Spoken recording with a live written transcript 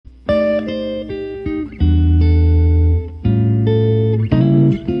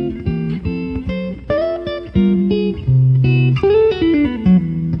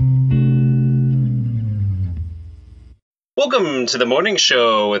to the morning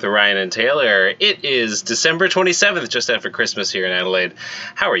show with Ryan and Taylor. It is December 27th, just after Christmas here in Adelaide.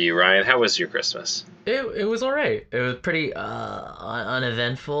 How are you, Ryan? How was your Christmas? It was all right. It was pretty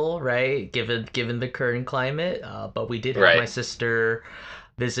uneventful, right? Given the current climate. But we did have my Right. sister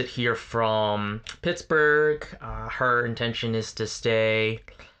visit here from Pittsburgh. Her intention is to stay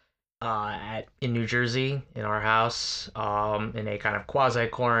at in New Jersey in our house in a kind of quasi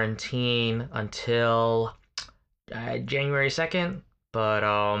quarantine until January 2nd. But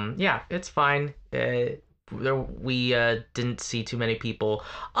yeah, it's fine. We didn't see too many people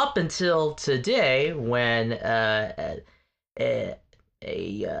up until today when a, a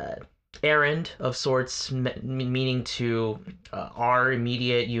errand of sorts, meaning to our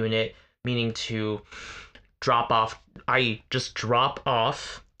immediate unit, meaning to drop off, i.e., just drop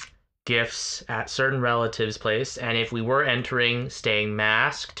off gifts at certain relatives' place, and if we were entering, staying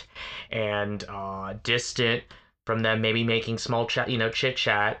masked and distant from them, maybe making small chat, chit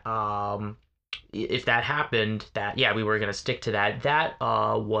chat. If that happened, that yeah, we were gonna stick to that. That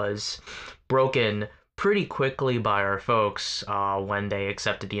was broken pretty quickly by our folks when they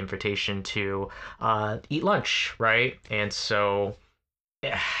accepted the invitation to eat lunch, right? And so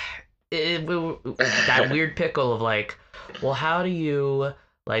it, that weird pickle of like, well, how do you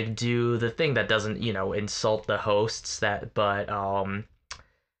like do the thing that doesn't insult the hosts but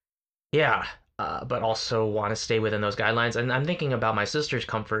yeah, but also want to stay within those guidelines. And I'm thinking about my sister's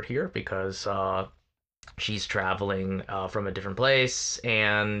comfort here because she's traveling from a different place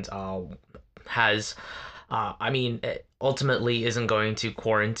and has, I mean, ultimately isn't going to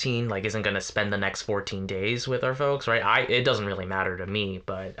quarantine, like isn't going to spend the next 14 days with our folks, right? It doesn't really matter to me,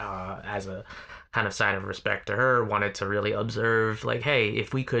 but as a kind of sign of respect to her, wanted to really observe, like, hey,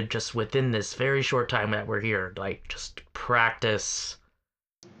 if we could just within this very short time that we're here, like, just practice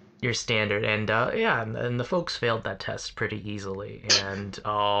your standard. And yeah, and the folks failed that test pretty easily. And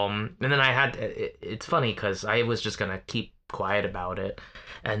then I had it's funny because I was just gonna keep quiet about it,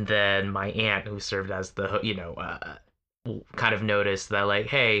 and then my aunt, who served as the kind of noticed that, like,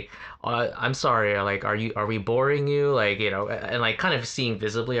 hey, I'm sorry, like, are we boring you, like, and like kind of seeing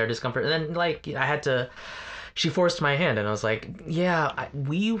visibly our discomfort. And then like I had to, she forced my hand, and I was like, yeah,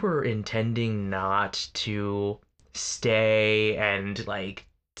 we were intending not to stay and like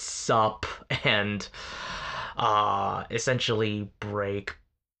sup and essentially break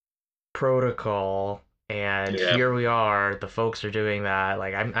protocol, and Yeah. here we are, the folks are doing that,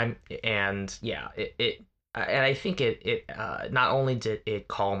 like I'm and yeah, it and I think it not only did it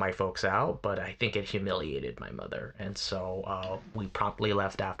call my folks out, but I think it humiliated my mother. And so we promptly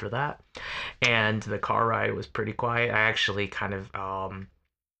left after that, and the car ride was pretty quiet. I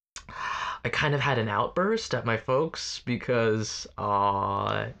kind of had an outburst at my folks because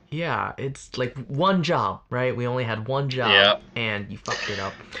yeah, it's like one job, right? We only had one job Yeah. and you fucked it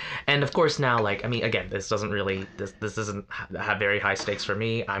up. And of course now, like, I mean, again, this doesn't have very high stakes for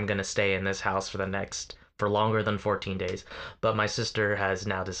me. I'm going to stay in this house for longer than 14 days. But my sister has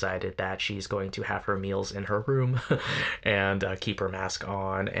now decided that she's going to have her meals in her room and keep her mask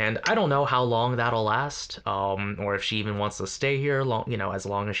on. And I don't know how long that'll last, or if she even wants to stay here as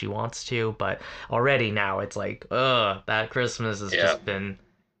long as she wants to. But already now it's like, that Christmas has Yeah. just been,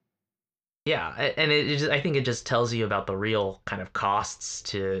 yeah. And I think it just tells you about the real kind of costs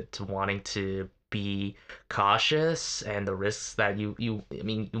to wanting to be cautious, and the risks that I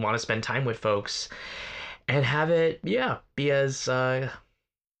mean, you want to spend time with folks and have it, yeah, be as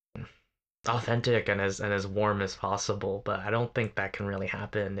authentic and as warm as possible. But I don't think that can really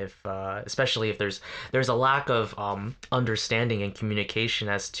happen if especially if there's a lack of understanding and communication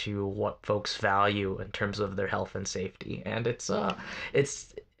as to what folks value in terms of their health and safety. And it's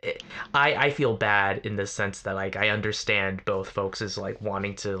I feel bad in the sense that, like, I understand both folks is like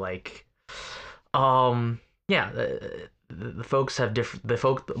wanting to, like, yeah, the folks have different, the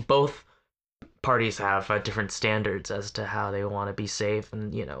folk both parties have different standards as to how they want to be safe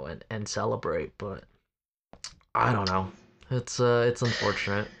and and celebrate. But I don't know, it's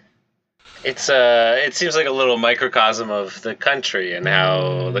unfortunate. It seems like a little microcosm of the country and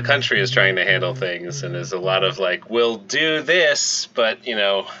how the country is trying to handle things, and there's a lot of like, we'll do this, but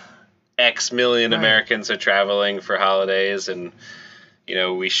X million Right. Americans are traveling for holidays, and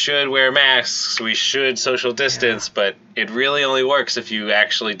we should wear masks, we should social Yeah, distance, but it really only works if you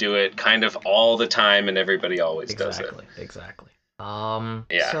actually do it kind of all the time and everybody always does it. exactly.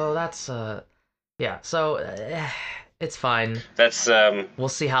 Yeah. So that's yeah, so it's fine. That's We'll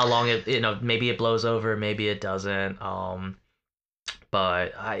see how long it, maybe it blows over, maybe it doesn't.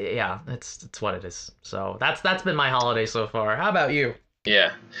 But yeah, it's what it is. So that's been my holiday so far. How about you?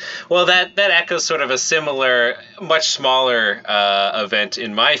 Yeah. Well, that echoes sort of a similar, much smaller event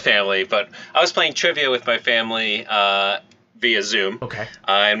in my family. But I was playing trivia with my family via Zoom, Okay.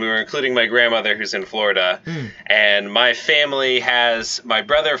 and we were including my grandmother who's in Florida. Mm. And my family has my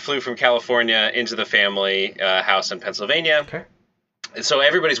brother flew from California into the family house in Pennsylvania, Okay. and so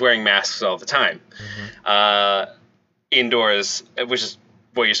everybody's wearing masks all the time, Mm-hmm. uh, indoors, which is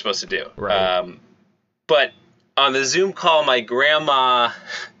what you're supposed to do. Right. But on the Zoom call, my grandma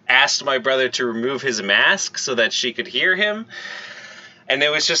asked my brother to remove his mask so that she could hear him. And it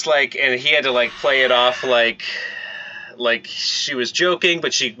was just like, and he had to like play it off like she was joking,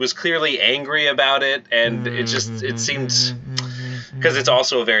 but she was clearly angry about it. And it seemed, because it's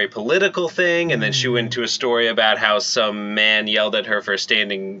also a very political thing. And then she went into a story about how some man yelled at her for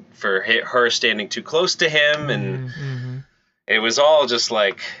her standing too close to him. And it was all just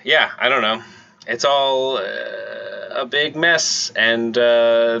like, yeah, I don't know. It's all a big mess, and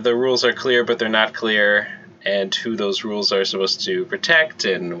the rules are clear, but they're not clear, and who those rules are supposed to protect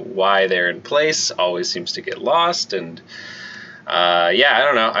and why they're in place always seems to get lost. And yeah, I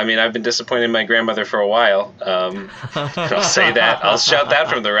don't know. I mean, I've been disappointed in my grandmother for a while. I'll say that. I'll shout that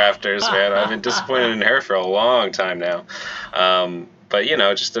from the rafters, man. I've been disappointed in her for a long time now. But you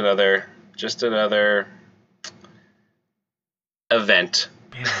know, just another event.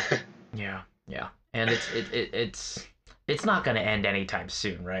 Yeah. Yeah. Yeah. And it's not going to end anytime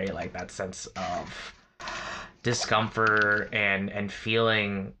soon, right? Like that sense of discomfort and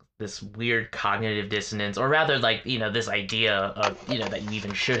feeling this weird cognitive dissonance, or rather like, this idea of, that you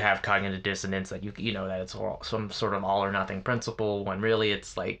even should have cognitive dissonance, that that it's some sort of all or nothing principle, when really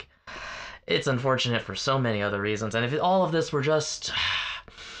it's like, it's unfortunate for so many other reasons. And if all of this were just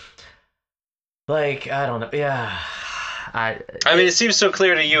like, I don't know. Yeah. I mean, it seems so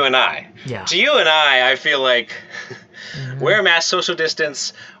clear to you and I. Yeah. To you and I feel like wear a mask, social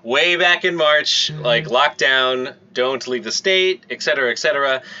distance, way back in March, like lockdown, don't leave the state, etc.,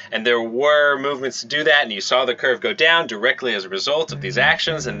 etc. And there were movements to do that, and you saw the curve go down directly as a result of these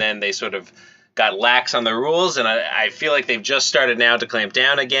actions, and then they sort of got lax on the rules, and I feel like they've just started now to clamp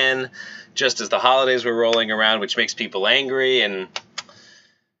down again, just as the holidays were rolling around, which makes people angry, and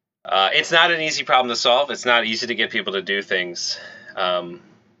it's not an easy problem to solve. It's not easy to get people to do things,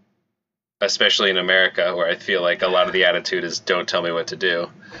 especially in America, where I feel like a lot of the attitude is "don't tell me what to do."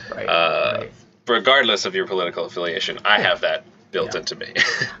 Right. Right. Regardless of your political affiliation, I have that built into me.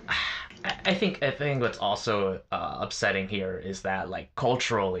 I think what's also upsetting here is that, like,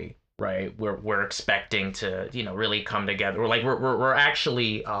 culturally, right, we're expecting to really come together. We're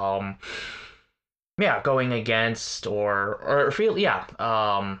actually going against or feel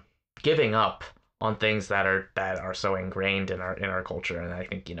giving up on things that are so ingrained in our culture. And I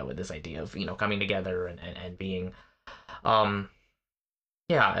think with this idea of coming together and being and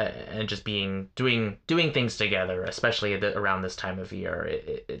just doing things together, especially around this time of year,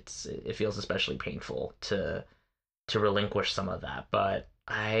 it feels especially painful to relinquish some of that. But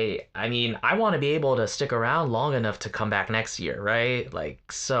I mean, I want to be able to stick around long enough to come back next year, right?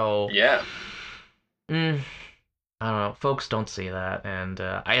 Like, so Yeah. I don't know. Folks don't see that, and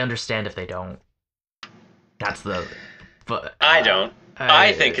I understand if they don't. But I don't.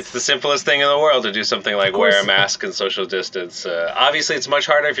 I think it's the simplest thing in the world to do something like wear a mask and social distance. Obviously, it's much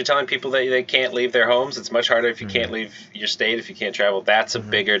harder if you're telling people that they can't leave their homes. It's much harder if you can't leave your state, if you can't travel. That's a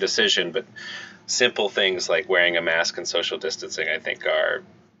bigger decision. But simple things like wearing a mask and social distancing, I think, are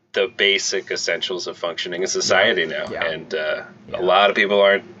the basic essentials of functioning in society now. Yeah. And a lot of people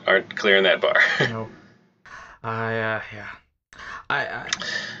aren't clearing that bar. I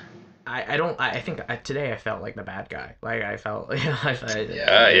don't. I think today I felt like the bad guy. Like I felt. I don't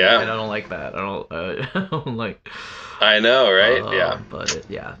like that. I don't like. I know, right? Yeah. But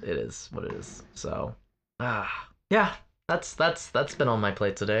it is what it is. So, yeah. That's been on my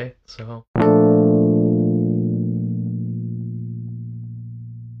plate today. So.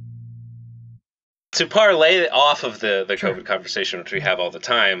 To parlay off of the COVID conversation, which we have all the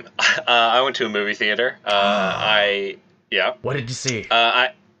time, I went to a movie theater. What did you see?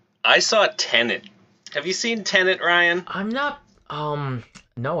 I saw Tenet. Have you seen Tenet, Ryan? I'm not.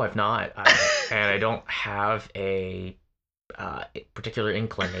 No, I've not. And I don't have a particular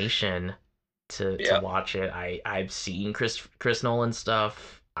inclination to watch it. I've seen Chris Nolan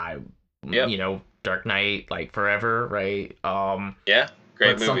stuff. Dark Knight, like Forever, right? Yeah,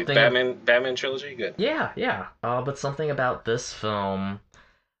 great movie. Batman trilogy, good. Yeah. But something about this film.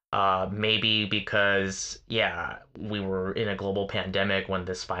 Maybe because we were in a global pandemic when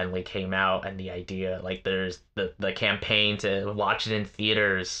this finally came out, and the idea, like, there's the campaign to watch it in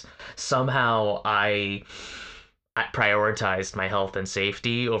theaters. Somehow I I prioritized my health and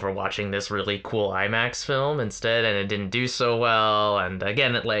safety over watching this really cool IMAX film instead, and it didn't do so well. And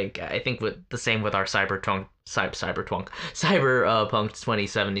again, I think with the same with our Cyberpunk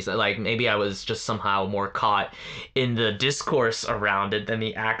 2070. Like maybe I was just somehow more caught in the discourse around it than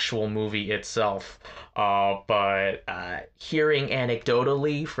the actual movie itself. But hearing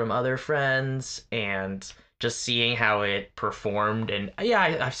anecdotally from other friends and just seeing how it performed, and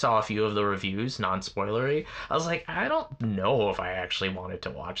yeah, I saw a few of the reviews, non-spoilery. I was like, I don't know if I actually wanted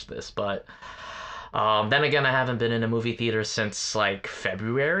to watch this, but then again, I haven't been in a movie theater since like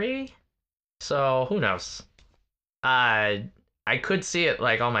February, so who knows? I could see it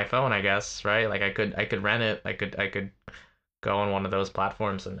like on my phone, I guess, right? Like I could rent it, I could go on one of those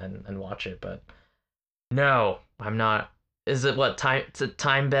platforms and watch it, but no, I'm not. Is it what time? It's a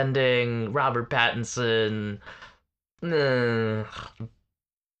time bending Robert Pattinson, uh,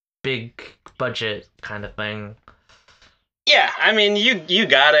 big budget kind of thing. Yeah, I mean, you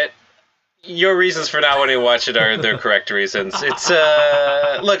got it. Your reasons for not wanting to watch it are their correct reasons. It's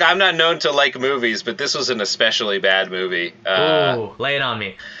look, I'm not known to like movies, but this was an especially bad movie. Ooh, lay it on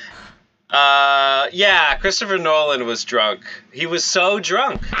me. Yeah, Christopher Nolan was drunk. He was so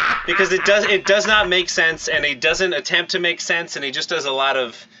drunk because it does not make sense, and he doesn't attempt to make sense, and he just does a lot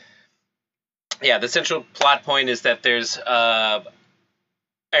of. Yeah, the central plot point is that there's an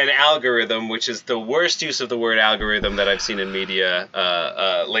algorithm, which is the worst use of the word algorithm that I've seen in media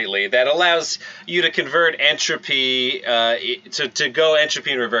lately, that allows you to convert entropy to go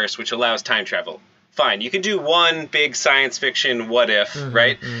entropy in reverse, which allows time travel. Fine, you can do one big science fiction what if,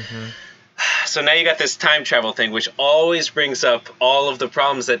 right? Mm-hmm. So now you got this time travel thing, which always brings up all of the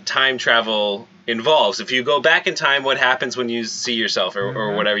problems that time travel involves. If you go back in time, what happens when you see yourself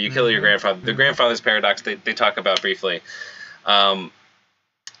or whatever? You kill your grandfather. The grandfather's paradox they talk about briefly.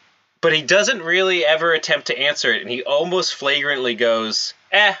 But he doesn't really ever attempt to answer it, and he almost flagrantly goes,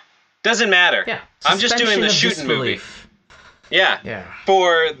 doesn't matter. Yeah, I'm just doing the shooting movie. Yeah,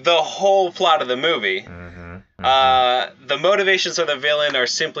 for the whole plot of the movie. The motivations of the villain are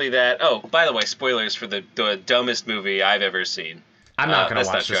simply that. Oh, by the way, spoilers for the dumbest movie I've ever seen. I'm not gonna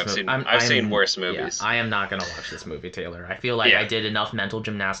watch this movie. I've seen worse movies. Yeah, I am not gonna watch this movie, Taylor. I feel like I did enough mental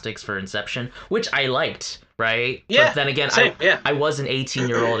gymnastics for Inception, which I liked, right? Yeah. But then again, I was an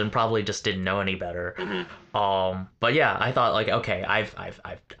 18-year-old and probably just didn't know any better. But yeah, I thought like, okay,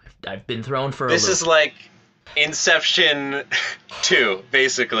 I've been thrown for a loop. This is like Inception 2,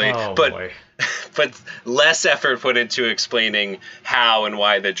 basically. Oh, but boy. But less effort put into explaining how and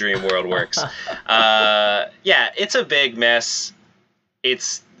why the dream world works. Yeah, it's a big mess.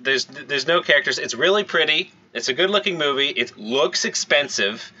 There's no characters. It's really pretty. It's a good looking movie. It looks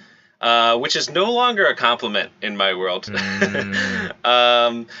expensive, which is no longer a compliment in my world.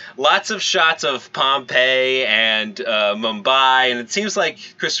 Lots of shots of Pompeii and Mumbai, and it seems like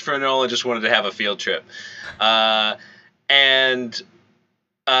Christopher Nolan just wanted to have a field trip.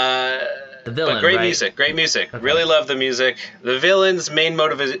 The villain, but great right? music. Okay. Really love the music. The villain's main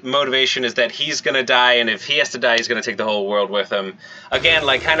motivation is that he's gonna die, and if he has to die, he's gonna take the whole world with him. Again,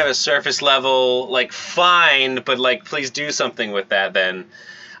 like kind of a surface level, like fine, but like please do something with that then.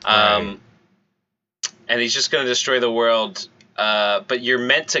 Right. And he's just gonna destroy the world. But you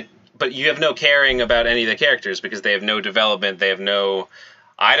have no caring about any of the characters because they have no development. They have no.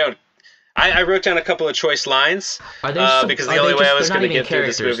 I wrote down a couple of choice lines because the only way I was going to get through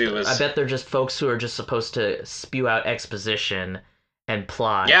this movie was... I bet they're just folks who are just supposed to spew out exposition and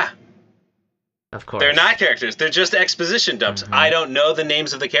plot. Yeah. Of course. They're not characters. They're just exposition dumps. I don't know the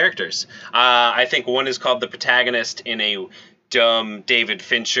names of the characters. I think one is called the protagonist in a dumb David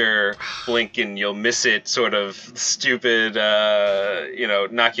Fincher, blink and you'll miss it sort of stupid,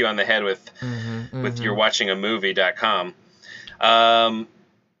 knock you on the head with you're watching a movie.com.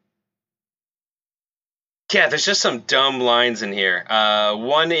 Yeah, there's just some dumb lines in here.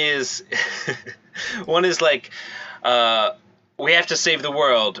 One is like, we have to save the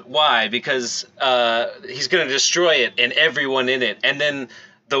world. Why? Because he's going to destroy it and everyone in it. And then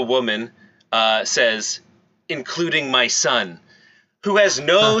the woman says, including my son, who has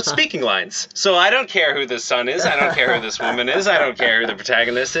no speaking lines. So I don't care who this son is. I don't care who this woman is. I don't care who the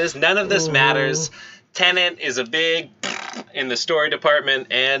protagonist is. None of this matters. Tenet is a big in the story department,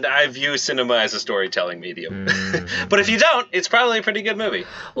 and I view cinema as a storytelling medium. But if you don't, it's probably a pretty good movie.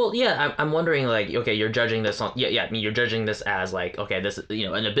 Well, yeah, I'm wondering, like, okay, you're judging this on, I mean, you're judging this as, like, okay, this,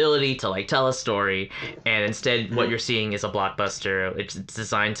 an ability to, like, tell a story, and instead what you're seeing is a blockbuster. It's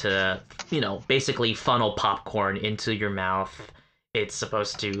designed to, basically funnel popcorn into your mouth. It's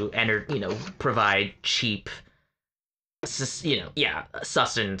supposed to provide cheap,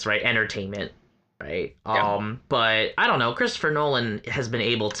 sustenance, right, entertainment. right? Yeah. But I don't know. Christopher Nolan has been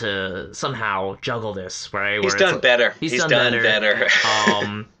able to somehow juggle this, right? He's Where it's done better. he's He's done done better.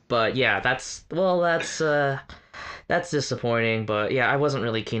 better. But yeah, that's disappointing. But yeah, I wasn't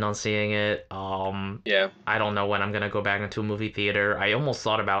really keen on seeing it. Yeah. I don't know when I'm gonna go back into a movie theater. I almost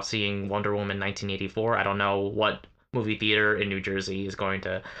thought about seeing Wonder Woman 1984. I don't know what movie theater in New Jersey is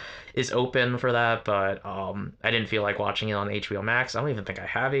open for that, but I didn't feel like watching it on HBO Max. I don't even think I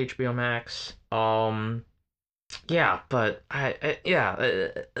have HBO Max. Yeah, but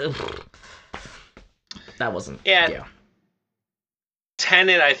that wasn't Yeah. yeah.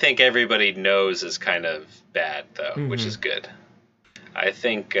 Tenet, I think everybody knows is kind of bad though, which is good. I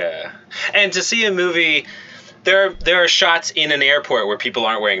think, and to see a movie, there are shots in an airport where people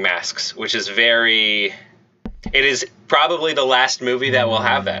aren't wearing masks, which is very. It is probably the last movie that will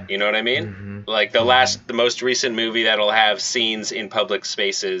have that. You know what I mean? Like the most recent movie that'll have scenes in public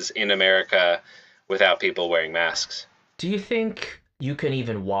spaces in America without people wearing masks. Do you think you can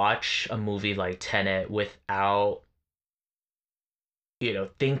even watch a movie like Tenet without,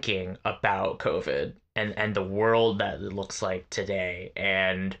 thinking about COVID and the world that it looks like today?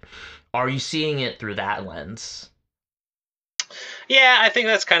 And are you seeing it through that lens? Yeah, I think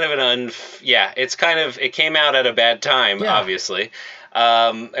that's kind of it came out at a bad time, Yeah. obviously,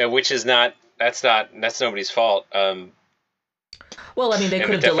 which is that's nobody's fault. Well, I mean, they and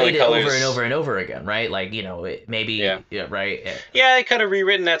could have definitely delayed it over and colors. over and over again, right? Like, maybe, Yeah. right? Yeah, they could have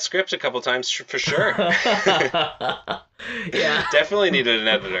rewritten that script a couple times for sure. Yeah. Definitely needed an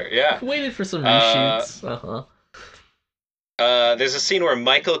editor. Yeah. Waited for some reshoots. There's a scene where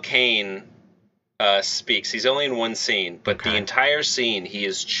Michael Caine speaks. He's only in one scene, but Okay. the entire scene he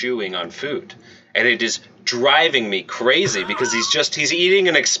is chewing on food, and it is driving me crazy because he's eating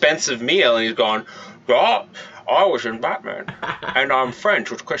an expensive meal and he's going, "Yeah, I was in Batman, and I'm friends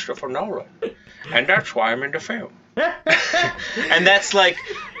with Christopher Nolan, and that's why I'm in the film." And that's like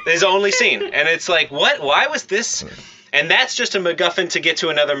his only scene, and it's like, what? Why was this? And that's just a MacGuffin to get to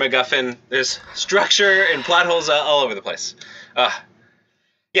another MacGuffin. There's structure and plot holes all over the place.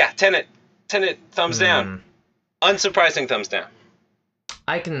 Yeah, Tenet, thumbs down. Unsurprising thumbs down.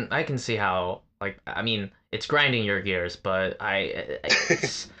 I can see how, like, I mean, it's grinding your gears, but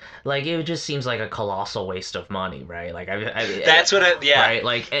it's like, it just seems like a colossal waste of money, right? Like, That's what yeah. Right,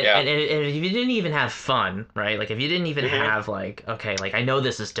 like, and if you didn't even have fun, right? Like, if you didn't even have, like, okay, like, I know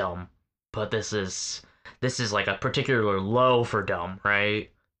this is dumb, but this is like a particular low for dumb, right?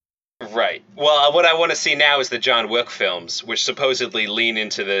 Right. Well, what I want to see now is the John Wick films, which supposedly lean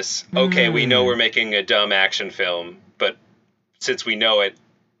into this. Okay, we know we're making a dumb action film, but since we know it,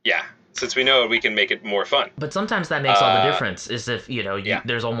 we can make it more fun. But sometimes that makes all the difference. Is if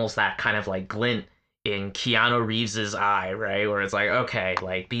there's almost that kind of like glint in Keanu Reeves's eye, right? Where it's like, okay,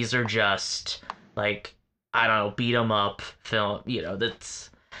 like these are just like, I don't know, beat 'em up film. That's.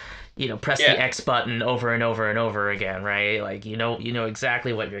 Press the X button over and over and over again, right? Like, you know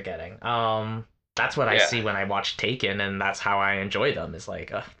exactly what you're getting. That's what I see when I watch Taken, and that's how I enjoy them. Is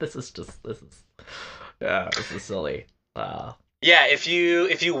like, this is silly. Yeah, if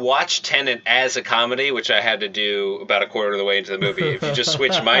you watch Tenet as a comedy, which I had to do about a quarter of the way into the movie, if you just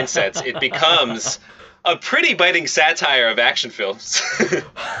switch mindsets, it becomes a pretty biting satire of action films.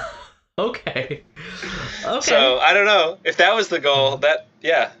 Okay. So I don't know if that was the goal.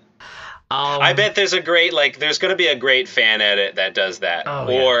 I bet there's there's going to be a great fan edit that does that,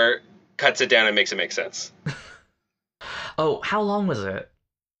 or cuts it down and makes it make sense. Oh, how long was it?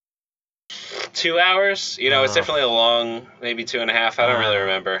 2 hours. It's definitely a long, maybe 2.5. I don't really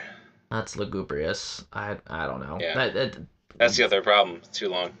remember. That's lugubrious. I don't know. Yeah. That's the other problem. It's too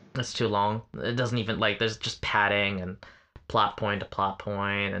long. That's too long. It doesn't even there's just padding and plot point to plot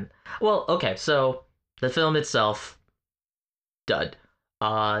point and okay, so the film itself, dud.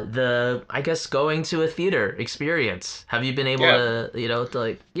 I guess going to a theater experience. Have you been able to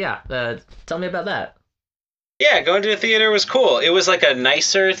tell me about that? Yeah, going to a theater was cool. It was like a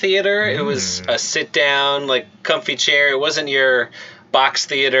nicer theater. It was a sit down, like comfy chair. It wasn't your box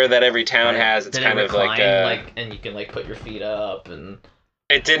theater that every town has. It's kind of like and you can put your feet up and.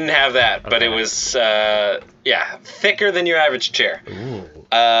 It didn't have that, but it was thicker than your average chair. Ooh.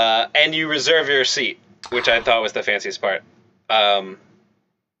 And you reserve your seat, which I thought was the fanciest part.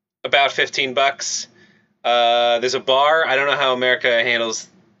 About $15. There's a bar. I don't know how America handles.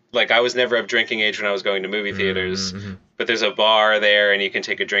 I was never of drinking age when I was going to movie theaters, but there's a bar there, and you can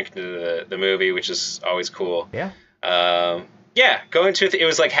take a drink into the movie, which is always cool. Yeah. Going to it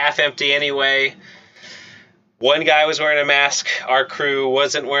was half empty anyway. One guy was wearing a mask. Our crew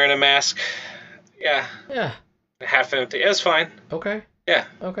wasn't wearing a mask. Yeah. Yeah. Half empty. It was fine. Okay. Yeah.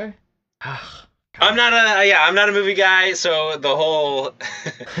 Okay. God, I'm not a movie guy, so the whole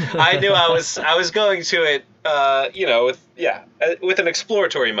I knew I was going to it with an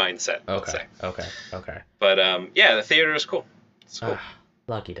exploratory mindset, let's Okay, say. okay. But yeah, the theater was cool. It's cool.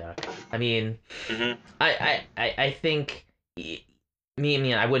 Lucky duck. I mean, Hmm. I think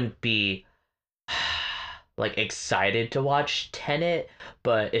I wouldn't be like excited to watch Tenet,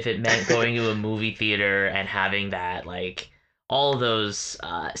 but if it meant going to a movie theater and having that like all those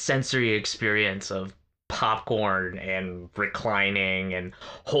sensory experience of popcorn and reclining and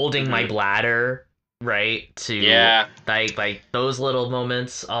holding my Hmm. bladder, right, to Yeah. like those little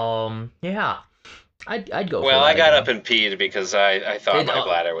moments, yeah, I'd go for Well, I that got up again. and peed because I thought It my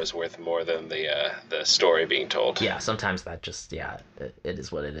bladder was worth more than the story being told. Yeah, sometimes that just it is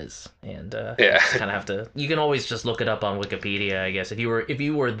what it is, and you Yeah. just kind of have to. You can always just look it up on Wikipedia, I guess, if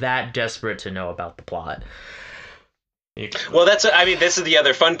you were that desperate to know about the plot. You Well, I mean, this is the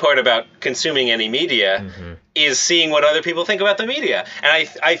other fun part about consuming any media hmm is seeing what other people think about the media. And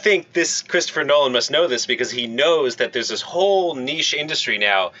I think this Christopher Nolan must know this because he knows that there's this whole niche industry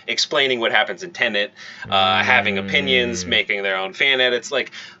now explaining what happens in Tenet, having opinions, mm, making their own fan edits.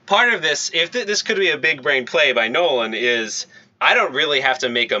 Like part of this, if this could be a big brain play by Nolan, is I don't really have to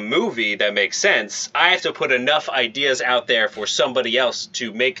make a movie that makes sense. I have to put enough ideas out there for somebody else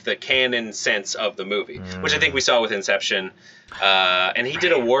to make the canon sense of the movie, which I think we saw with Inception. And he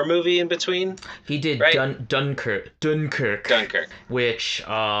did a right. war movie in between, He did right? Dunkirk, Dunkirk. which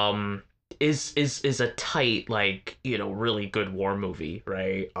is a tight like really good war movie,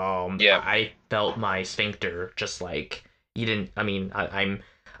 right? Yeah. I felt my sphincter just like you didn't. I mean,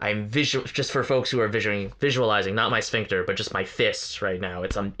 I'm visual just for folks who are visualizing, not my sphincter, but just my fists right now.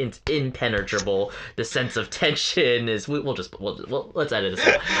 It's impenetrable. The sense of tension is let's edit this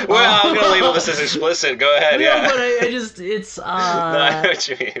out. Well, I'm gonna label this as explicit. Go ahead. No, Yeah. but I just it's No, I know what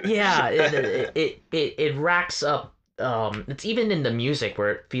you mean. yeah, it racks up. It's even in the music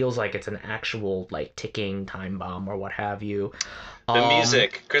where it feels like it's an actual like ticking time bomb or what have you. The Um,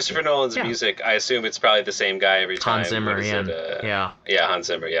 music, Christopher Nolan's yeah, music. I assume it's probably the same guy every Hans time. What Zimmer, is yeah, it? yeah, Yeah, Hans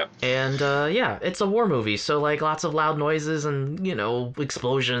Zimmer. Yeah. and yeah, it's a war movie, so like lots of loud noises and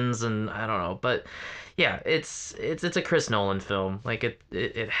explosions and I don't know, but yeah, it's a Chris Nolan film. Like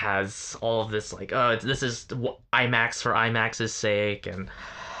it has all of this like this is IMAX for IMAX's sake, and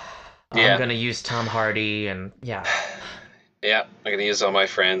I'm Yeah. gonna use Tom Hardy, and yeah, Yeah. I'm gonna use all my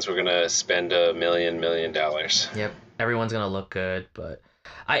friends. We're gonna spend $1 million. yep, everyone's gonna look good. But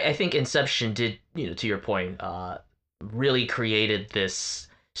I think Inception did, to your point, really created this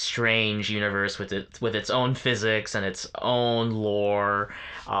strange universe with its own physics and its own lore.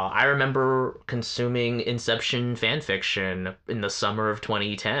 I remember consuming Inception fan fiction in the summer of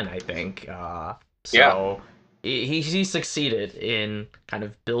 2010, I think. Yeah. So he succeeded in kind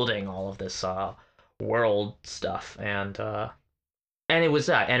of building all of this world stuff, and it was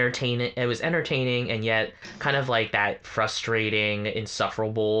entertaining. It was entertaining, and yet kind of like that frustrating,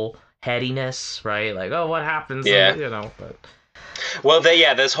 insufferable headiness, right? Like, oh, what happens? Yeah. But Well,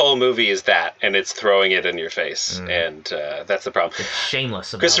 this whole movie is that, and it's throwing it in your face, and that's the problem. it's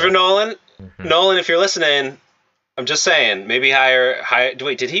shameless about Christopher it. Nolan, Hmm Nolan, if you're listening, I'm just saying, maybe hire.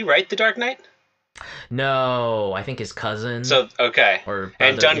 Wait, did he write The Dark Knight? No, I think his cousin So okay, or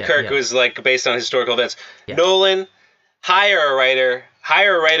and brother. Yeah, Dunkirk yeah, was like based on historical events. yeah. Nolan, hire a writer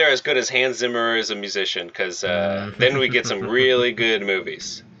as good as Hans Zimmer as a musician, because then we get some really good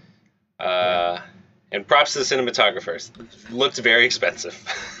movies. Yeah. And props to the cinematographers. Looked very expensive.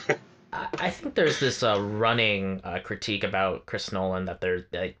 I think there's this running critique about Chris Nolan that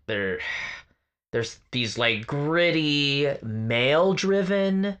there's these like gritty male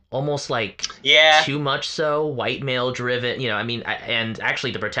driven, almost like Yeah. too much so white male driven. I mean, and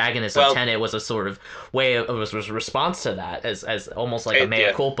actually the protagonist of Well, Tenet was a sort of way of was a response to that as almost like a mea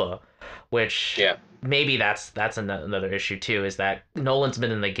yeah. culpa, which Yeah. maybe that's another issue too, is that Nolan's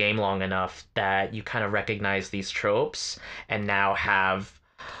been in the game long enough that you kind of recognize these tropes and now have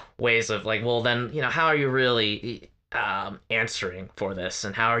ways of like, well then, how are you really answering for this,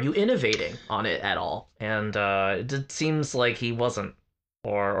 and how are you innovating on it at all? And it seems like he wasn't,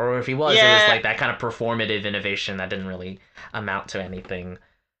 or if he was, it was Yeah. like that kind of performative innovation that didn't really amount to anything.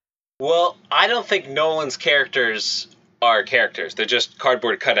 Well, I don't think Nolan's characters are characters. They're just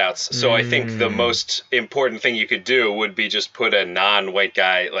cardboard cutouts. So I think the most important thing you could do would be just put a non-white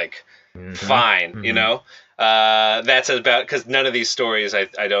guy, like, fine, That's about, because none of these stories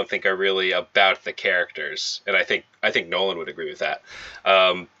I don't think are really about the characters, and I think Nolan would agree with that.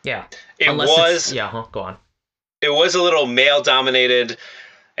 Yeah, It unless was go on. it was a little male dominated.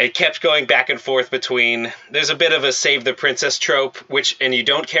 it kept going back and forth between, there's a bit of a save the princess trope, and you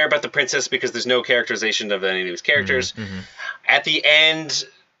don't care about the princess because there's no characterization of any of these characters. Mm-hmm. At the end,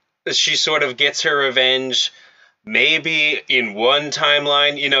 she sort of gets her revenge, maybe in one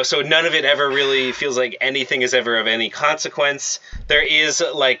timeline, so none of it ever really feels like anything is ever of any consequence. There is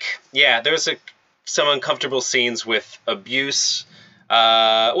there's some uncomfortable scenes with abuse.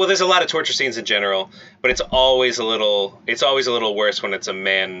 Well, there's a lot of torture scenes in general, but it's always a little worse when it's a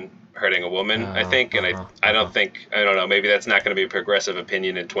man hurting a woman, I think. And I don't know, maybe that's not going to be a progressive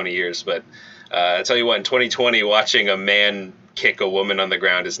opinion in 20 years, but I tell you what, in 2020, watching a man kick a woman on the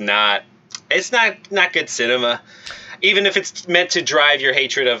ground is not good cinema. Even if it's meant to drive your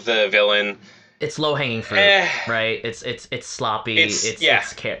hatred of the villain. It's low hanging fruit, right? It's sloppy. It's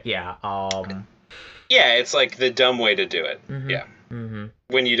it's like the dumb way to do it. Mm-hmm. Yeah. Mm-hmm.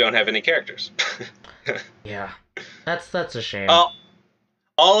 When you don't have any characters. Yeah. That's a shame.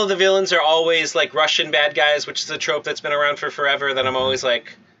 All of the villains are always like Russian bad guys, which is a trope that's been around for forever, that I'm always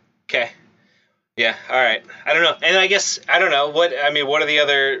like, okay. Yeah, all right. I don't know. And I guess, I don't know, what are the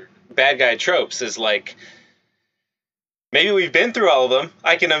other bad guy tropes? Is like, maybe we've been through all of them.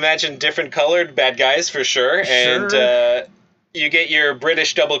 I can imagine different colored bad guys for sure. And you get your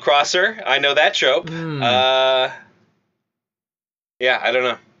British double crosser. I know that trope. Yeah, I don't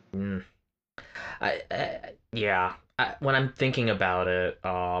know. When I'm thinking about it,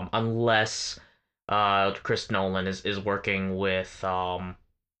 unless Chris Nolan is working with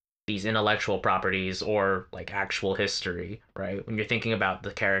these intellectual properties or like actual history, right? When you're thinking about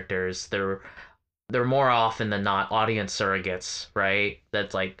the characters, they're more often than not audience surrogates, right?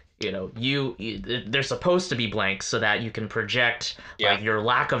 That's like, they're supposed to be blanks so that you can project like your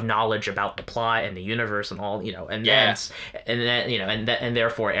lack of knowledge about the plot and the universe and all, and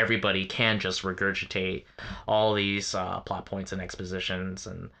therefore everybody can just regurgitate all these plot points and expositions,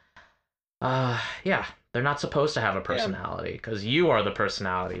 and they're not supposed to have a personality because you are the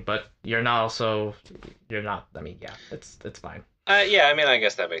personality, but you're not. It's fine. I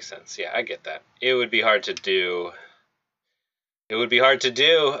guess that makes sense. Yeah, I get that. It would be hard to do a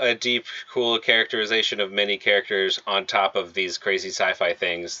deep, cool characterization of many characters on top of these crazy sci-fi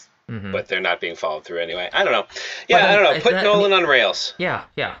things, but they're not being followed through anyway. I don't know. Yeah, I don't know. Put Nolan on rails. Yeah.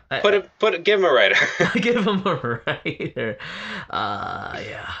 Give him a writer. Give him a writer.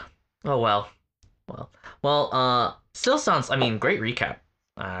 Yeah. Oh well. Still sounds. Great recap.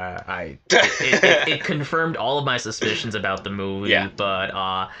 It confirmed all of my suspicions about the movie,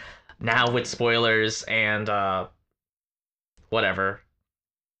 but now with spoilers and whatever.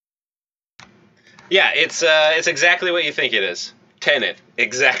 Yeah, it's exactly what you think it is. Tenet,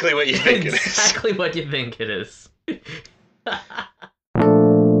 exactly what you think it is. Exactly what you think it is.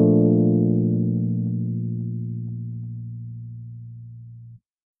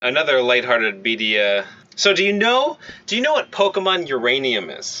 Another lighthearted media. So do you know what Pokemon Uranium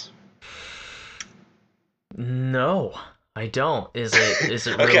is? No, I don't. Is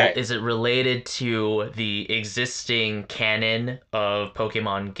it okay. Is it related to the existing canon of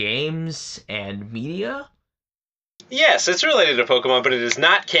Pokemon games and media? Yes, it's related to Pokemon, but it is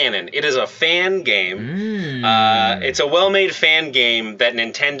not canon. It is a fan game. It's a well-made fan game that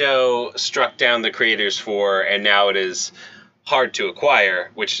Nintendo struck down the creators for, and now it is hard to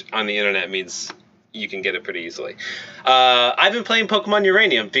acquire, which on the internet means you can get it pretty easily. I've been playing Pokemon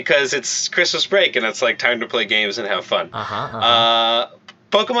Uranium because it's Christmas break and it's like time to play games and have fun.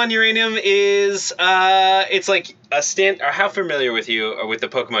 Pokemon Uranium is it's like a stand. Or how familiar with you are with the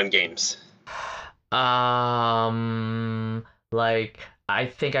Pokemon games? Like I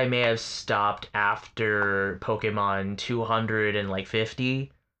think I may have stopped after Pokemon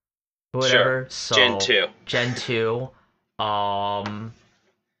 250, whatever. Sure. So Gen 2.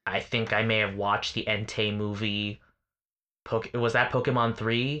 I think I may have watched the Entei movie. Was that Pokemon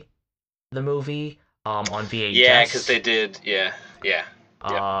 3, the movie? On VHS. Yeah, because they did. Yeah.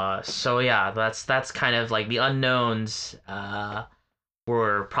 So yeah, that's kind of like the unknowns.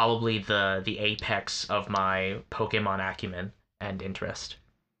 Were probably the apex of my Pokemon acumen and interest.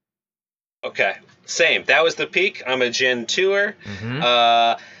 Okay, same. That was the peak. I'm a Gen 2er.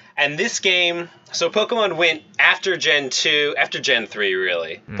 And this game, so Pokemon went after Gen 2, after Gen 3,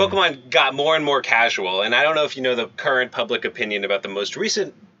 really. Pokemon got more and more casual, and I don't know if you know the current public opinion about the most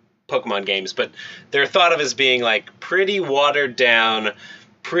recent Pokemon games, but they're thought of as being like pretty watered down,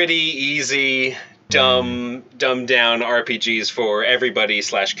 pretty easy, dumbed down RPGs for everybody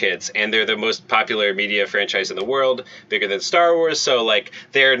 / kids, and they're the most popular media franchise in the world, bigger than Star Wars, so like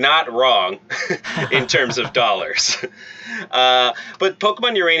they're not wrong in terms of dollars. But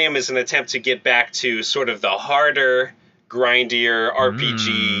Pokemon Uranium is an attempt to get back to sort of the harder, grindier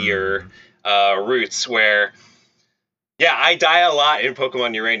RPG or routes where, yeah, I die a lot in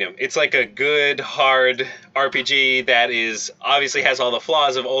Pokemon Uranium. It's like a good, hard RPG that is obviously has all the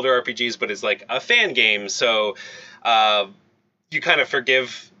flaws of older RPGs, but is like a fan game. So you kind of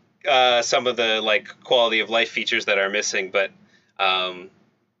forgive some of the like quality of life features that are missing. But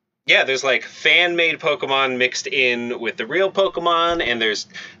yeah, there's like fan-made Pokemon mixed in with the real Pokemon, and there's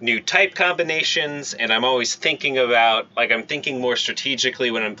new type combinations, and I'm always thinking about, like, I'm thinking more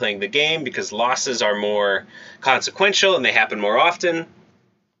strategically when I'm playing the game because losses are more consequential and they happen more often.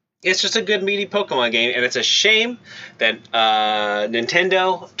 It's just a good, meaty Pokemon game, and it's a shame that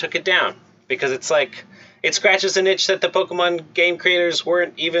Nintendo took it down because it's like, it scratches an itch that the Pokemon game creators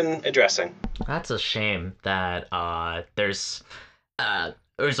weren't even addressing. That's a shame that there's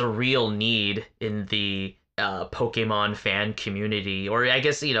a real need in the Pokemon fan community, or I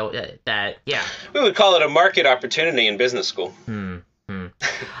guess that yeah. We would call it a market opportunity in business school.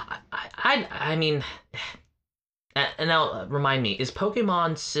 I mean, and now remind me, is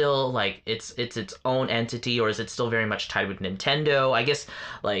Pokemon still like it's its own entity, or is it still very much tied with Nintendo? I guess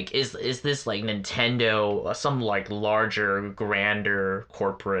like is this like Nintendo, some like larger, grander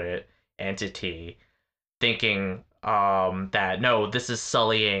corporate entity thinking that no, this is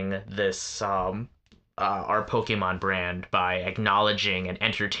sullying this our Pokemon brand by acknowledging and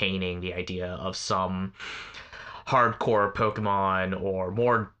entertaining the idea of some hardcore Pokemon or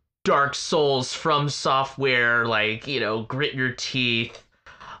more Dark Souls from software, like grit your teeth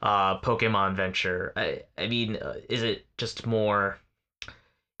Pokemon venture. I mean, is it just more?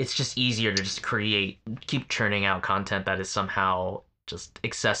 It's just easier to just keep churning out content that is somehow just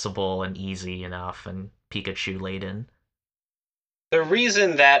accessible and easy enough and Pikachu laden. The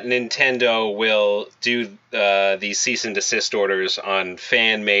reason that Nintendo will do these cease and desist orders on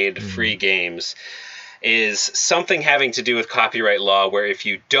fan-made free games is something having to do with copyright law, where if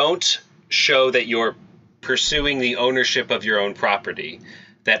you don't show that you're pursuing the ownership of your own property,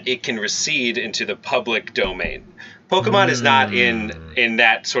 that it can recede into the public domain. Pokemon is not in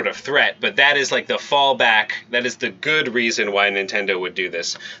that sort of threat, but that is like the fallback. That is the good reason why Nintendo would do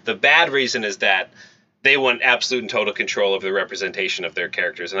this. The bad reason is that they want absolute and total control of the representation of their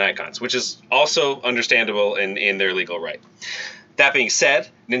characters and icons, which is also understandable in their legal right. That being said,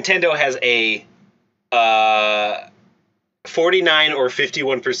 Nintendo has a 49 or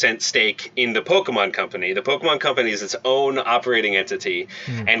 51% stake in the Pokemon Company. The Pokemon Company is its own operating entity,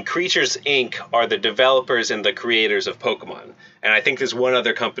 and Creatures Inc. are the developers and the creators of Pokemon. And I think there's one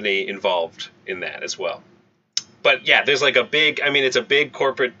other company involved in that as well. But yeah, there's like it's a big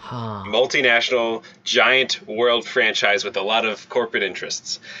corporate, multinational, giant world franchise with a lot of corporate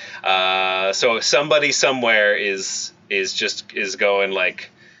interests. So somebody somewhere is going like,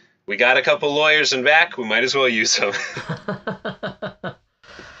 we got a couple lawyers in back, we might as well use them.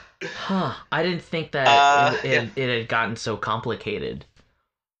 I didn't think that it had gotten so complicated.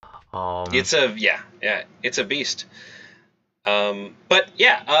 It's a beast. But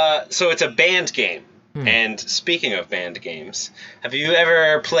yeah, so it's a banned game. And speaking of banned games, have you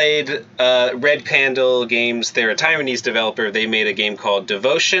ever played Red Candle Games? They're a Taiwanese developer. They made a game called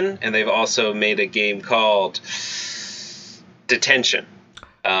Devotion, and they've also made a game called Detention.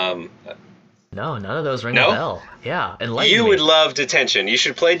 No, none of those ring a bell. Yeah, enlighten you me. would love Detention. You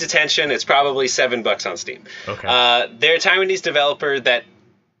should play Detention. It's probably $7 on Steam. Okay. They're a Taiwanese developer that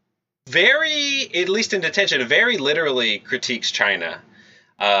at least in Detention, very literally critiques China.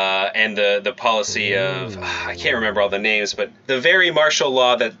 And the policy of, I can't remember all the names, but the very martial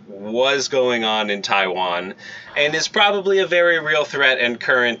law that was going on in Taiwan and is probably a very real threat and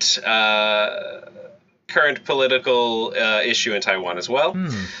current political issue in Taiwan as well.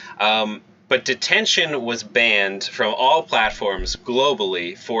 But Detention was banned from all platforms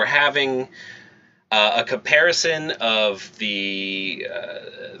globally for having a comparison of the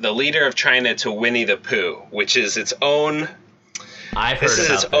leader of China to Winnie the Pooh, which is its own... I've heard this is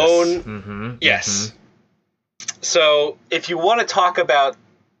about its this. own. Yes. So if you want to talk about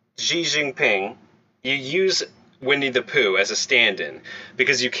Xi Jinping, you use Winnie the Pooh as a stand-in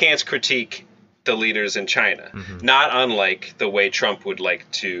because you can't critique the leaders in China. Not unlike the way Trump would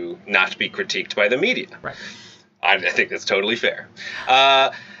like to not be critiqued by the media. Right. I think that's totally fair.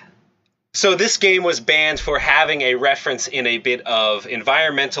 So this game was banned for having a reference in a bit of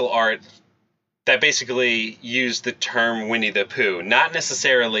environmental art that basically used the term Winnie the Pooh, not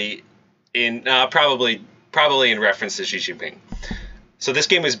necessarily in probably in reference to Xi Jinping. So this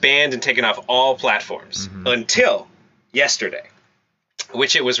game was banned and taken off all platforms until yesterday.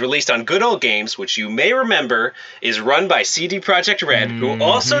 which it was released on Good Old Games, which you may remember is run by CD Projekt Red, who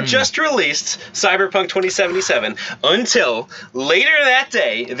also just released Cyberpunk 2077, until later that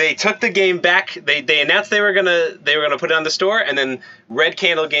day they took the game back. They announced they were gonna put it on the store, and then Red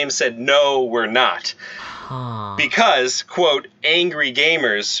Candle Games said, no, we're not. Because, quote, angry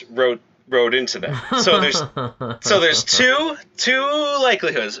gamers wrote into them. So there's two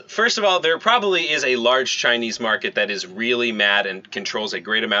likelihoods. First of all, there probably is a large Chinese market that is really mad and controls a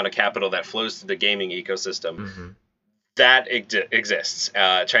great amount of capital that flows through the gaming ecosystem. That exists.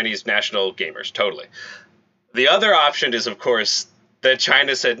 Chinese national gamers, totally. The other option is, of course, that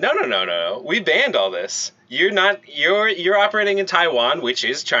China said, no, we banned all this. You're operating in Taiwan, which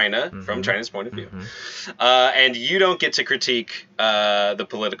is China, from China's point of view. And you don't get to critique the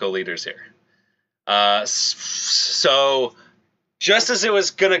political leaders here. So just as it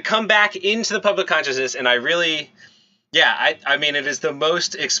was going to come back into the public consciousness, and I mean, it is the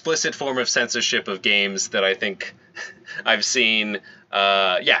most explicit form of censorship of games that I think I've seen, in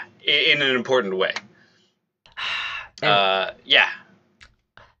an important way. On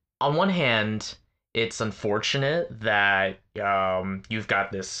one hand, it's unfortunate that you've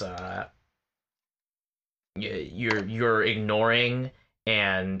got this you're ignoring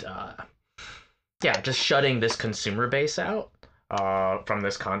and just shutting this consumer base out from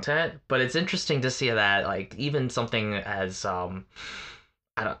this content. But it's interesting to see that, like, even something as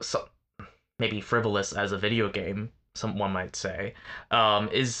maybe frivolous as a video game, someone might say,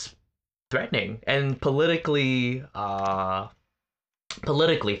 is threatening and politically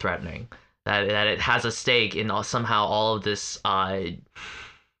threatening. That it has a stake in somehow all of this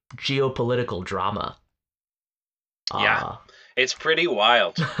geopolitical drama. It's pretty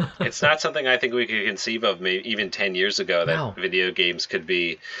wild. It's not something I think we could conceive of maybe even 10 years ago, that video games could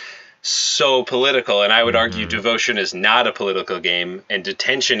be so political. And I would argue Devotion is not a political game, and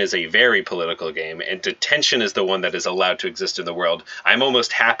Detention is a very political game, and Detention is the one that is allowed to exist in the world. I'm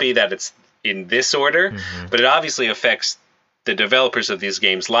almost happy that it's in this order, but it obviously affects the developers of these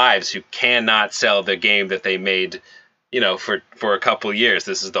games' lives, who cannot sell the game that they made, for a couple years.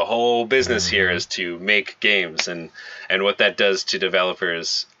 This is the whole business here, is to make games, and what that does to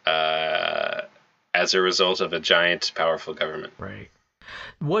developers as a result of a giant, powerful government. Right.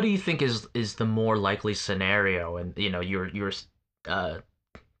 What do you think is the more likely scenario? And you're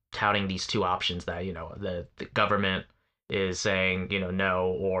touting these two options, that the government is saying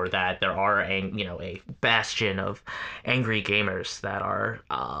no, or that there are a bastion of angry gamers that are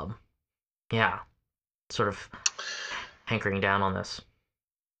sort of hankering down on this.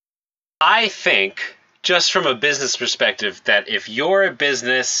 I think, just from a business perspective, that if you're a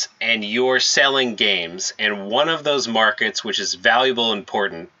business and you're selling games, and one of those markets, which is valuable and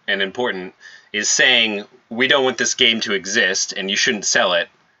important, is saying, we don't want this game to exist and you shouldn't sell it,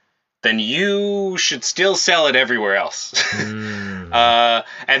 then you should still sell it everywhere else. And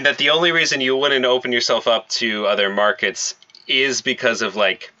that the only reason you wouldn't open yourself up to other markets is because of,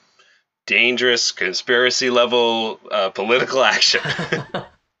 like, dangerous conspiracy level political action.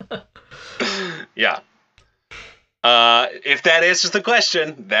 If that answers the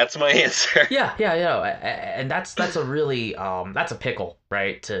question, that's my answer. And that's a really that's a pickle,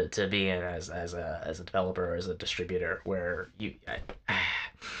 right, to be in as a developer, as a distributor, where you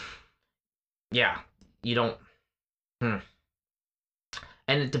don't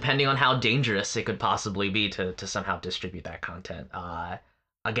and depending on how dangerous it could possibly be to somehow distribute that content.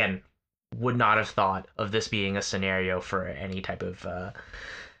 Again, would not have thought of this being a scenario for any type of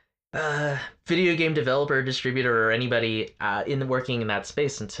video game developer, distributor, or anybody working in that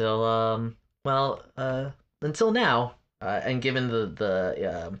space until now. And given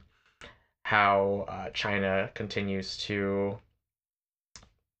the how China continues to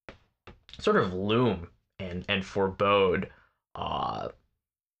sort of loom and forebode,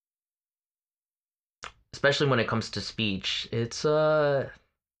 especially when it comes to speech, it's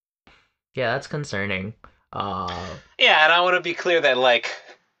that's concerning. And I want to be clear that, like,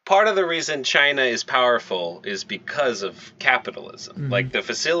 part of the reason China is powerful is because of capitalism. Like, the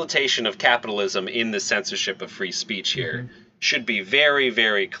facilitation of capitalism in the censorship of free speech here should be very,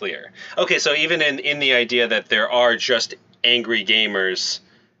 very clear. Okay, so even in the idea that there are just angry gamers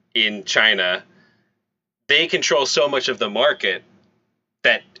in China, they control so much of the market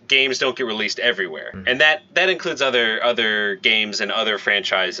that games don't get released everywhere. And that includes other games and other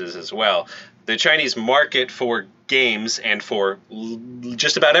franchises as well. The Chinese market for games, and for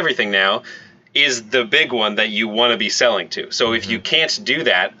just about everything now, is the big one that you want to be selling to. So if you can't do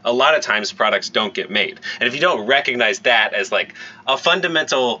that, a lot of times products don't get made. And if you don't recognize that as, like, a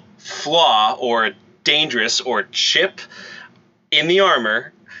fundamental flaw or dangerous or chip, in the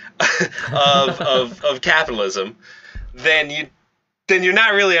armor of capitalism, then you're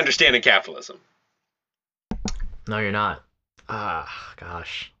not really understanding capitalism. No, you're not. Ah,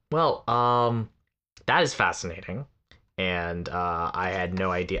 gosh. Well, that is fascinating, and I had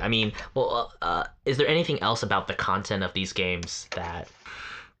no idea. I mean, well, is there anything else about the content of these games that,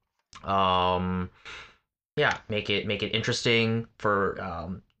 um, yeah, make it interesting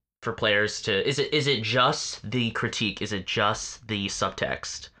for players to? Is it just the critique? Is it just the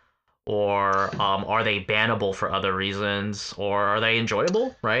subtext? Or are they bannable for other reasons? Or are they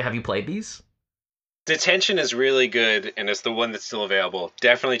enjoyable? Right? Have you played these? Detention is really good, and it's the one that's still available.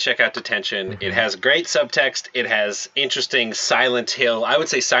 Definitely check out Detention. It Mm-hmm. has great subtext. It has interesting Silent Hill. I would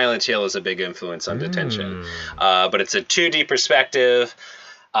say Silent Hill is a big influence on Detention. Mm. But it's a 2D perspective.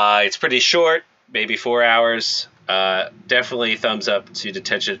 It's pretty short, maybe 4 hours. Definitely thumbs up to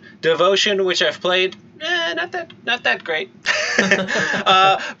Detention. Devotion, which I've played, not that great.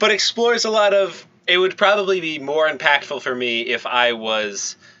 But explores a lot of. It would probably be more impactful for me if I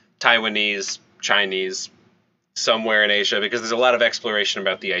was Taiwanese, Chinese, somewhere in Asia, because there's a lot of exploration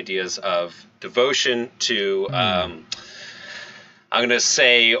about the ideas of devotion to, I'm going to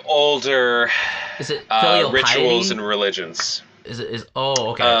say, older Is it filial rituals piety? and religions. Is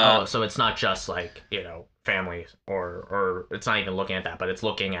oh, okay. Oh, so it's not just like, family, or it's not even looking at that, but it's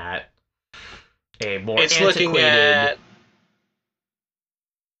looking at a more It's looking antiquated. at,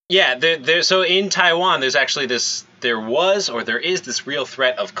 yeah, so in Taiwan, there was, or there is this real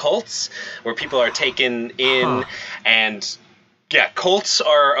threat of cults where people are taken in, Huh. and yeah, cults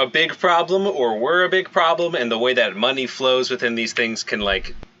are a big problem, or were a big problem, and the way that money flows within these things can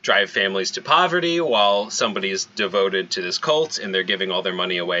like drive families to poverty while somebody's devoted to this cult and they're giving all their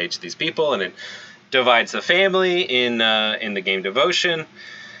money away to these people, and it divides the family in the game Devotion.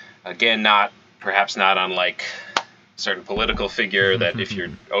 Again, perhaps not unlike certain political figure that if you're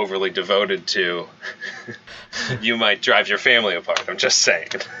overly devoted to, you might drive your family apart. I'm just saying.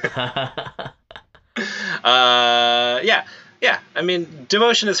 Yeah, yeah. I mean,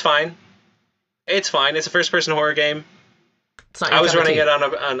 Devotion is fine. It's fine. It's a first-person horror game. It's not I your was cup of running tea. it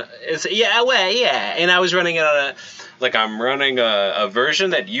on it's yeah, well, yeah, and I was running it on I'm running a version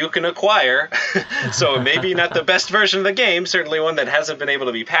that you can acquire, so maybe not the best version of the game, certainly one that hasn't been able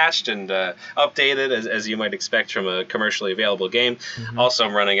to be patched and updated as you might expect from a commercially available game. Mhm. Also,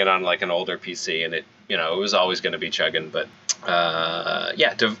 I'm running it on like an older PC, and it was always going to be chugging, but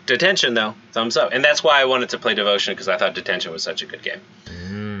yeah, Detention though, thumbs up, and that's why I wanted to play Devotion, because I thought Detention was such a good game.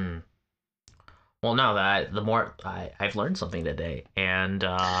 Mm. Well, no, the more I've learned something today, and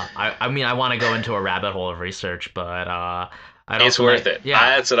I mean, I want to go into a rabbit hole of research, but I'd It's also worth like, it.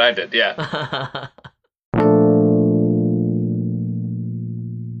 yeah. That's what I did. Yeah.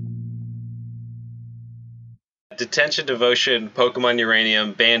 Detention, Devotion, Pokemon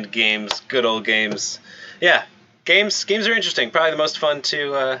Uranium, banned games, good old games. Yeah, games are interesting. Probably the most fun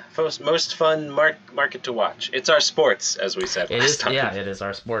most fun market to watch. It's our sports, as we said It last is, yeah, time. it is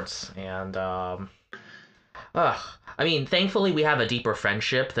our sports, and I mean, thankfully we have a deeper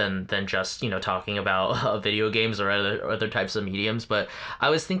friendship than just talking about video games or other types of mediums. But I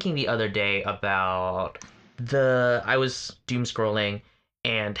was thinking the other day about I was doom scrolling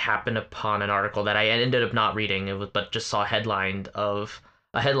and happened upon an article that I ended up not reading. But just saw a headline of,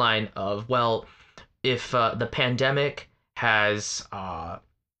 well, if the pandemic has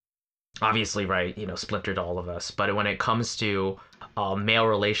obviously, right, splintered all of us, but when it comes to male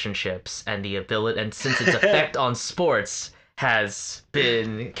relationships and the ability, and since its effect on sports has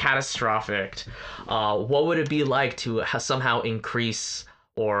been catastrophic, what would it be like to somehow increase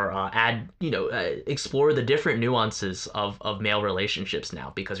or add, explore the different nuances of male relationships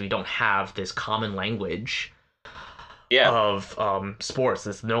now, because we don't have this common language Yeah, of sports.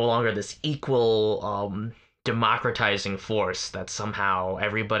 It's no longer this equal democratizing force that somehow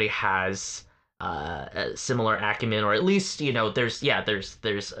everybody has a similar acumen, or at least there's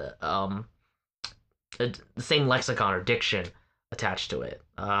the same lexicon or diction attached to it.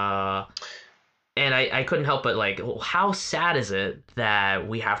 And I couldn't help but like, well, how sad is it that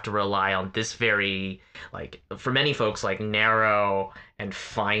we have to rely on this very, like, for many folks, like, narrow and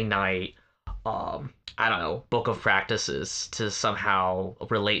finite, I don't know, book of practices to somehow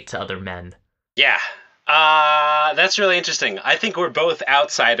relate to other men. yeah. That's really interesting. I think we're both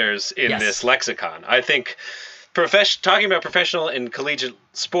outsiders in this Yes. lexicon. I think talking about professional and collegiate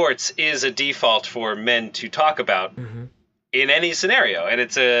sports is a default for men to talk about Mm-hmm. in any scenario, and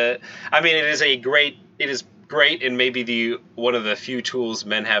it is great, and maybe the one of the few tools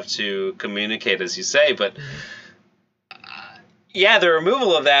men have to communicate, as you say. But Mm-hmm. yeah, the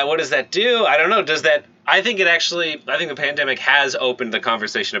removal of that, what does that do? I don't know. Does that I think the pandemic has opened the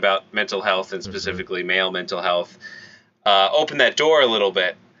conversation about mental health and specifically male mental health, opened that door a little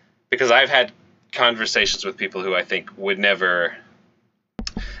bit, because I've had conversations with people who I think would never.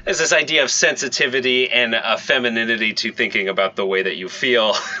 There's this idea of sensitivity and a femininity to thinking about the way that you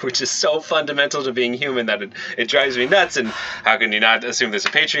feel, which is so fundamental to being human that it drives me nuts. And how can you not assume there's a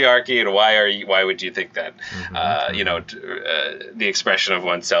patriarchy? And why would you think that the expression of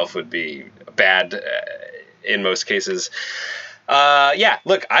oneself would be bad in most cases?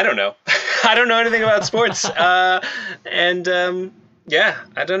 Look, I don't know. I don't know anything about sports, I don't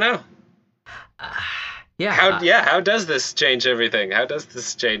know. How does this change everything? How does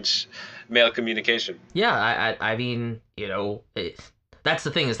this change male communication? Yeah, I mean, that's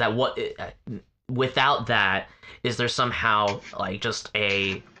the thing, is that without that, is there somehow like just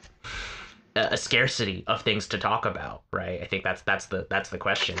a scarcity of things to talk about, right? I think that's the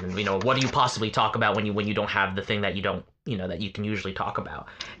question. And what do you possibly talk about when you don't have the thing that you don't that you can usually talk about?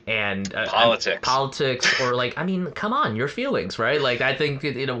 And politics, or like, I mean, come on, your feelings, right? Like, I think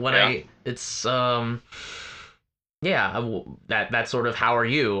that's sort of, how are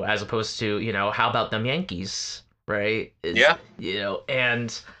you, as opposed to how about them Yankees, right?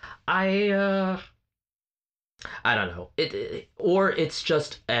 And I don't know. Or it's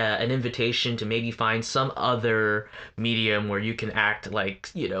just an invitation to maybe find some other medium where you can act like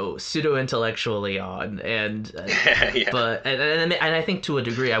pseudo intellectually on, and but I think, to a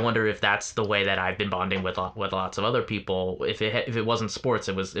degree, I wonder if that's the way that I've been bonding with lots of other people. If it wasn't sports,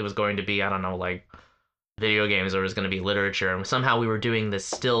 it was going to be, I don't know, like video games, or it was going to be literature, and somehow we were doing this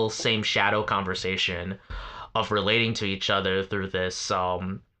still same shadow conversation of relating to each other through this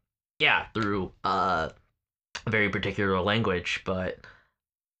through very particular language. But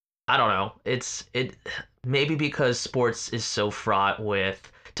I don't know, it maybe because sports is so fraught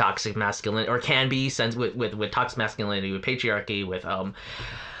with toxic masculinity, or can be, sense with toxic masculinity, with patriarchy, with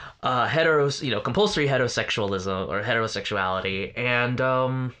compulsory heterosexualism or heterosexuality, and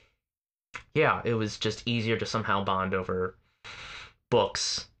it was just easier to somehow bond over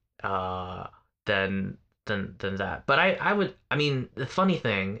books than that. But I mean, the funny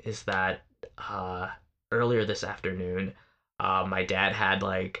thing is that earlier this afternoon, my dad had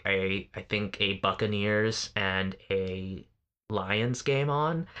like I think a Buccaneers and a Lions game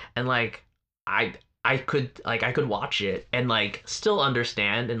on, and like I could watch it and like still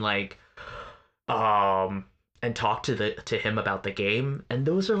understand, and like and talk to him about the game. And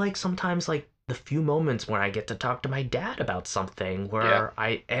those are like sometimes like the few moments where I get to talk to my dad about something where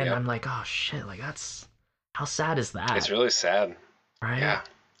I'm like, oh shit, like that's, how sad is that? It's really sad. Right? Yeah.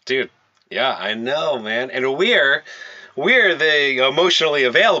 Dude. Yeah, I know, man. And we're the emotionally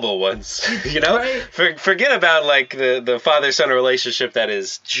available ones, Right? Forget about like the father-son relationship that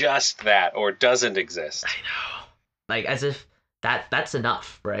is just that, or doesn't exist. I know. Like, as if that's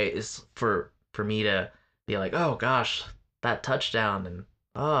enough, right? Is for me to be like, oh gosh, that touchdown, and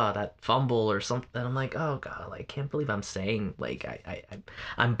that fumble or something. I'm like, oh god, like, can't believe I'm saying, like,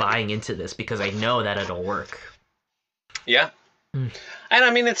 I'm buying into this because I know that it'll work. Yeah. And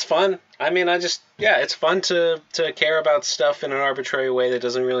I mean, it's fun. I mean, it's fun to care about stuff in an arbitrary way that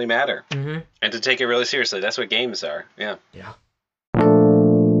doesn't really matter, and to take it really seriously. That's what games are. Yeah. Yeah.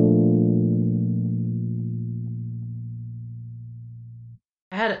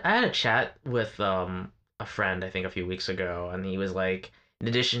 I had a chat with a friend, I think, a few weeks ago, and he was like, in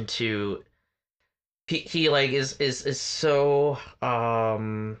addition to, he like is so I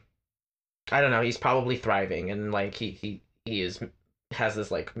don't know, he's probably thriving, and like he has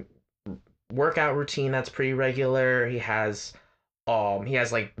this like workout routine that's pretty regular. He has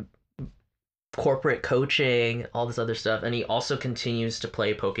like corporate coaching, all this other stuff, and he also continues to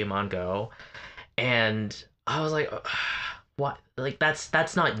play Pokemon Go. And I was like, what? Like,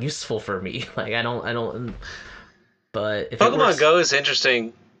 that's not useful for me. Like, I don't. But if Pokemon Go is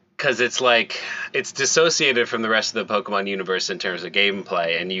interesting because it's like, it's dissociated from the rest of the Pokemon universe in terms of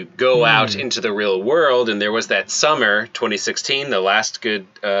gameplay, and you go out into the real world. And there was that summer 2016, the last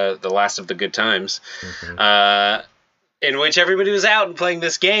of the good times, in which everybody was out and playing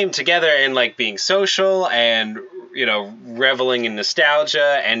this game together, and like being social and reveling in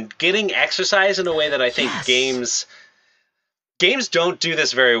nostalgia and getting exercise in a way that I think games don't do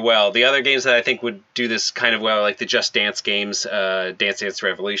this very well. The other games that I think would do this kind of well, like the Just Dance games, Dance Dance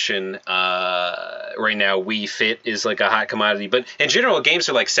Revolution. Right now, Wii Fit is like a hot commodity. But in general, games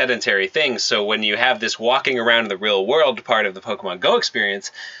are like sedentary things. So when you have this walking around in the real world part of the Pokemon Go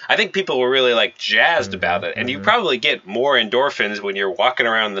experience, I think people were really like jazzed about it. And you probably get more endorphins when you're walking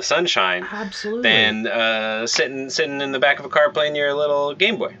around in the sunshine than sitting in the back of a car playing your little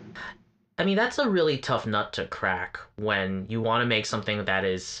Game Boy. I mean, that's a really tough nut to crack when you want to make something that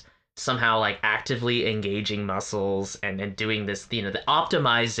is somehow like actively engaging muscles and doing this, the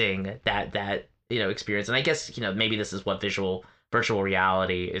optimizing that experience. And I guess, maybe this is what virtual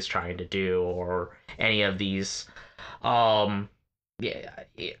reality is trying to do, or any of these um yeah,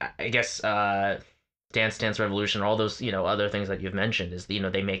 I guess Dance Dance Revolution, or all those, other things that you've mentioned, is,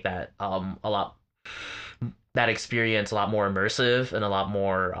 they make that a lot, that experience a lot more immersive and a lot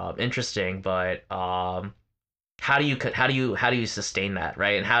more interesting. But how do you sustain that,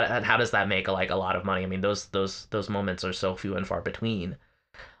 right? And how does that make like a lot of money? I mean, those moments are so few and far between.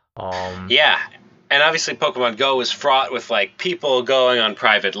 Um, Yeah. And obviously Pokemon Go is fraught with like people going on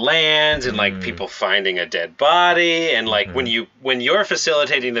private lands and like mm, people finding a dead body, and like mhm, when you're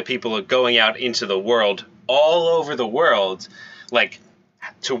facilitating the people going out into the world all over the world, like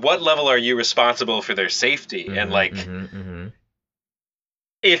to what level are you responsible for their safety? And mhm, like mhm, mhm.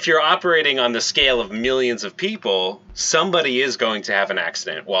 if you're operating on the scale of millions of people, somebody is going to have an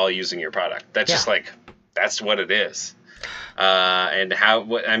accident while using your product. That's Yeah. just like that's what it is. And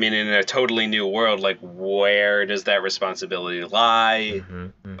I mean, in a totally new world, like where does that responsibility lie?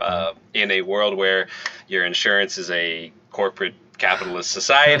 Mhm, mhm. In a world where your insurance is a corporate capitalist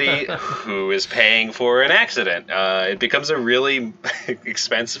society who is paying for an accident, it becomes a really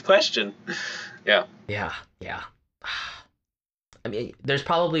expensive question. Yeah. Yeah, yeah. I mean, there's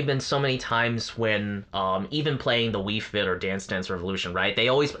probably been so many times when, even playing the Wii Fit or Dance Dance Revolution, right? They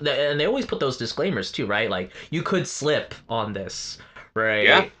always put those disclaimers too, right? Like, you could slip on this, Yeah.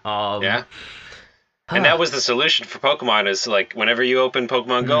 right? Yeah. And Huh. that was the solution for Pokemon, is like whenever you open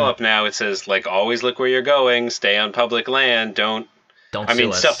Pokemon Go Mm, up now, it says like always look where you're going, stay on public land, don't. don't I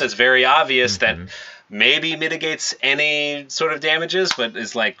mean, sue stuff us. that's very obvious that Hmm. maybe mitigates any sort of damages, but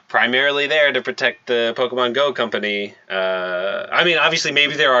is like primarily there to protect the Pokemon Go company. I mean, obviously,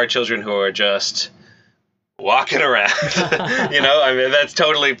 maybe there are children who are just walking around. I mean, that's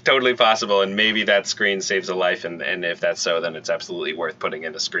totally possible, and maybe that screen saves a life, and if that's so, then it's absolutely worth putting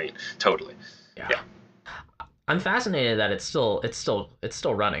in a screen. Totally. Yeah. Yeah. I'm fascinated that it's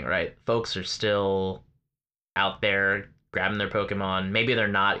still running, right? Folks are still out there grabbing their Pokemon. Maybe they're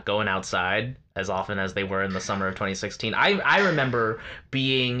not going outside as often as they were in the summer of 2016. I remember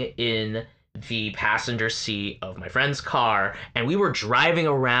being in the passenger seat of my friend's car, and we were driving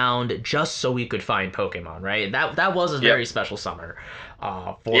around just so we could find Pokemon. Right? That was a Yep. very special summer,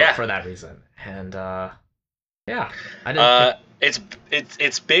 for Yeah. for that reason. And yeah, I didn't think. Uh, it's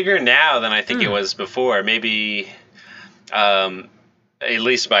it's bigger now than I think it Hmm. was before. Maybe, um, at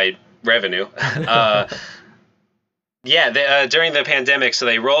least by revenue. Uh, Yeah, during the pandemic, so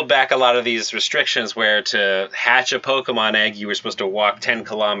they rolled back a lot of these restrictions where to hatch a Pokemon egg, you were supposed to walk 10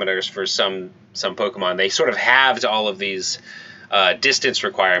 kilometers for some Pokemon. They sort of halved all of these distance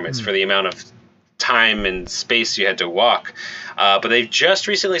requirements Hmm. for the amount of time and space you had to walk. But they've just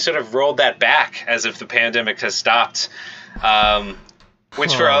recently sort of rolled that back as if the pandemic has stopped. Um,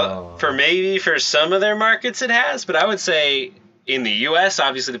 which for Huh. maybe for some of their markets it has, but I would say in the U.S.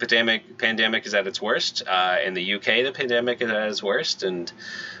 obviously the pandemic is at its worst. In the U.K. the pandemic is at its worst, and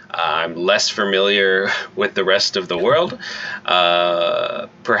I'm less familiar with the rest of the world.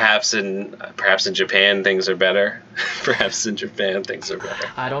 Perhaps in Japan things are better. Perhaps in Japan things are better.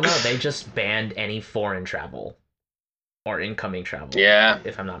 I don't know. They just banned any foreign travel or incoming travel, Yeah.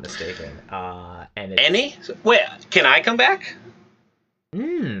 if I'm not mistaken. And it's Any? Wait, can I come back?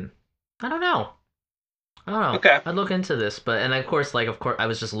 hmm, I don't know. I don't know. Okay. I'd look into this, but and of course, I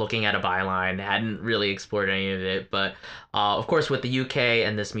was just looking at a byline, hadn't really explored any of it, but of course, with the UK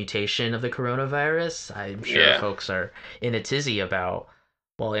and this mutation of the coronavirus, I'm sure Yeah. folks are in a tizzy about,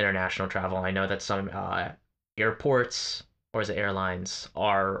 well, international travel. I know that some airports, or is it airlines,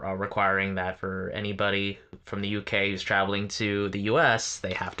 are requiring that for anybody from the UK who's traveling to the US,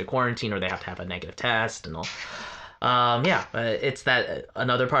 they have to quarantine or they have to have a negative test and all. Yeah, it's that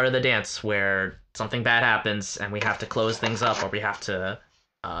another part of the dance where something bad happens and we have to close things up, or we have to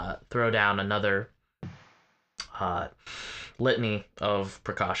throw down another uh, litany of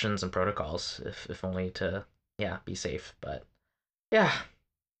precautions and protocols, if only to, yeah, be safe. But yeah,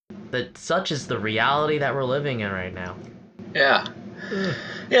 that such is the reality that we're living in right now. Yeah. Ugh,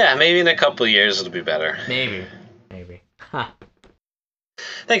 Yeah, maybe in a couple of years it'll be better. maybe, maybe. Ha.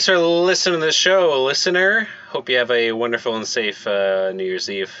 Thanks for listening to the show, listener. Hope you have a wonderful and safe New Year's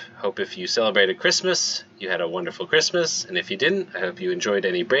Eve. Hope if you celebrated Christmas, you had a wonderful Christmas, and if you didn't, I hope you enjoyed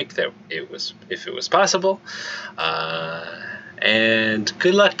any break that if it was possible. Uh, and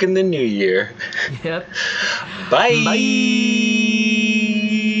good luck in the new year. Yep. Bye. Bye.